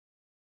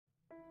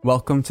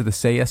Welcome to the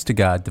Say Yes to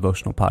God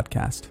devotional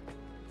podcast.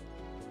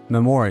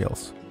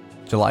 Memorials,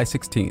 July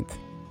 16th,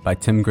 by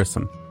Tim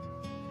Grissom.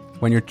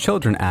 When your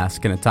children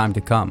ask in a time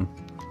to come,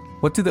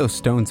 "What do those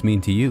stones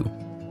mean to you?"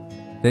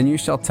 Then you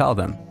shall tell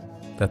them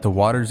that the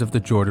waters of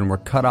the Jordan were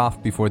cut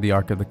off before the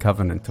ark of the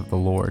covenant of the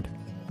Lord.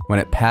 When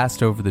it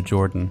passed over the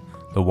Jordan,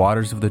 the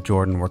waters of the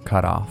Jordan were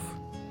cut off.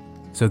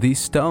 So these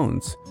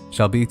stones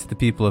shall be to the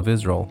people of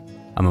Israel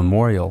a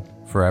memorial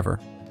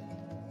forever.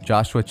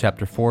 Joshua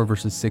chapter 4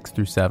 verses 6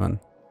 through 7.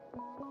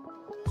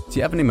 Do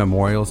you have any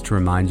memorials to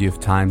remind you of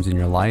times in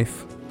your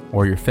life,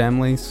 or your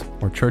family's,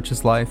 or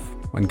church's life,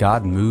 when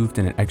God moved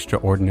in an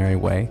extraordinary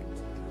way?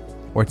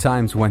 Or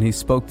times when He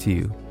spoke to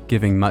you,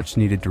 giving much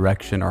needed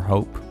direction or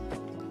hope?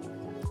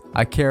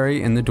 I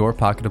carry in the door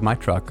pocket of my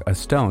truck a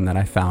stone that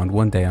I found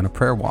one day on a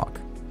prayer walk.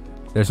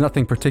 There's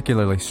nothing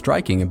particularly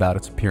striking about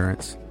its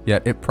appearance,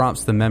 yet it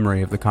prompts the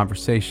memory of the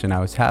conversation I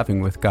was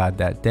having with God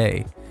that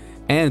day,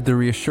 and the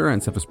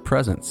reassurance of His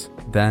presence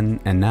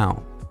then and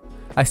now.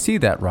 I see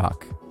that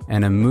rock,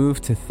 and am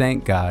moved to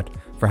thank God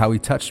for how He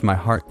touched my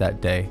heart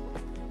that day,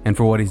 and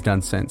for what He's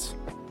done since.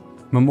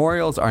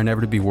 Memorials are never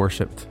to be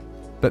worshipped,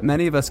 but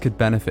many of us could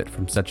benefit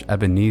from such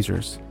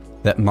Ebenezers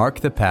that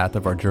mark the path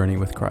of our journey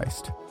with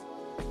Christ.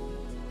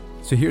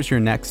 So here's your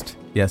next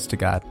yes to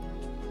God.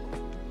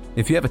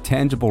 If you have a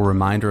tangible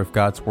reminder of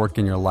God's work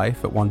in your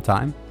life at one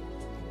time,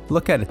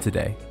 look at it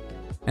today,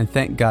 and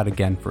thank God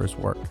again for His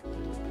work.